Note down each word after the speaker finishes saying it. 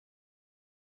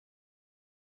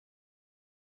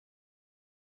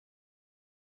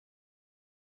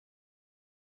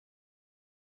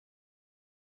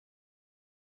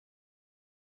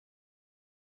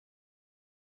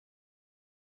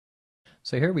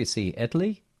So here we see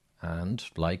Italy, and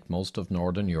like most of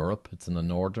Northern Europe, it's in the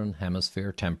Northern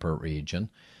Hemisphere temperate region.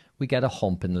 We get a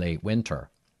hump in late winter.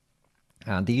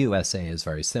 And the USA is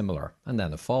very similar, and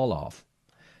then a fall off.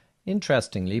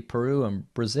 Interestingly, Peru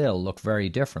and Brazil look very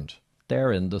different.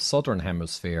 They're in the Southern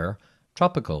Hemisphere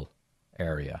tropical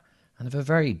area and have a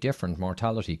very different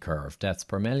mortality curve, deaths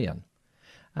per million.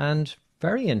 And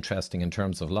very interesting in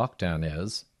terms of lockdown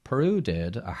is Peru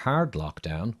did a hard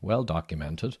lockdown, well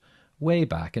documented, way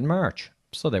back in March.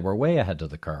 So they were way ahead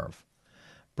of the curve.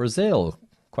 Brazil,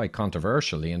 quite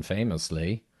controversially and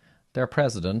famously, their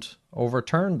president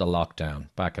overturned the lockdown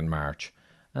back in March,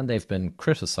 and they've been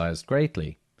criticised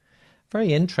greatly.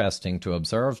 Very interesting to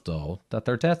observe, though, that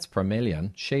their deaths per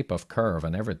million, shape of curve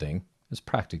and everything, is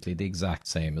practically the exact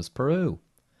same as Peru.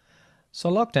 So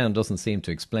lockdown doesn't seem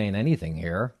to explain anything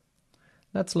here.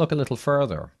 Let's look a little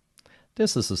further.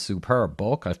 This is a superb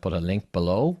book. I've put a link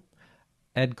below.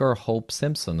 Edgar Hope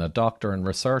Simpson, a doctor and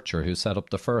researcher who set up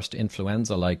the first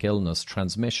influenza-like illness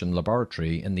transmission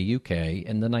laboratory in the UK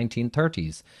in the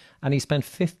 1930s, and he spent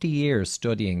 50 years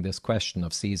studying this question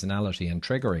of seasonality and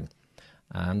triggering,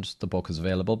 and the book is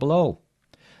available below.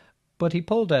 But he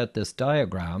pulled out this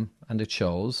diagram, and it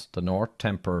shows the north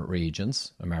temperate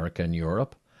regions, America and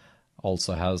Europe,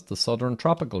 also has the southern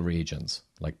tropical regions,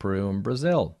 like Peru and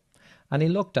Brazil, and he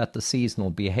looked at the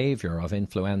seasonal behaviour of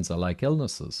influenza-like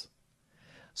illnesses.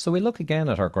 So we look again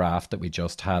at our graph that we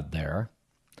just had there,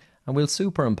 and we'll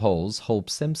superimpose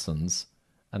Hope-Simpson's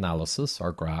analysis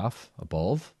or graph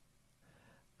above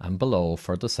and below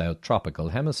for the South Tropical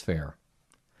Hemisphere.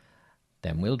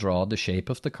 Then we'll draw the shape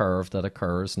of the curve that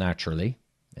occurs naturally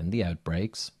in the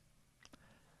outbreaks.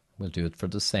 We'll do it for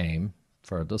the same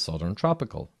for the Southern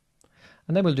Tropical.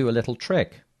 And then we'll do a little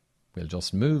trick. We'll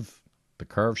just move the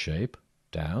curve shape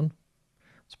down.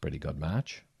 It's a pretty good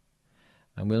match.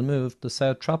 And we'll move the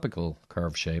South Tropical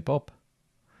curve shape up.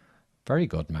 Very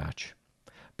good match.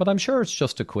 But I'm sure it's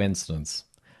just a coincidence.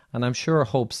 And I'm sure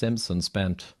Hope Simpson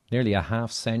spent nearly a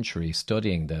half century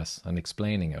studying this and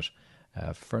explaining it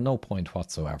for no point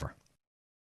whatsoever.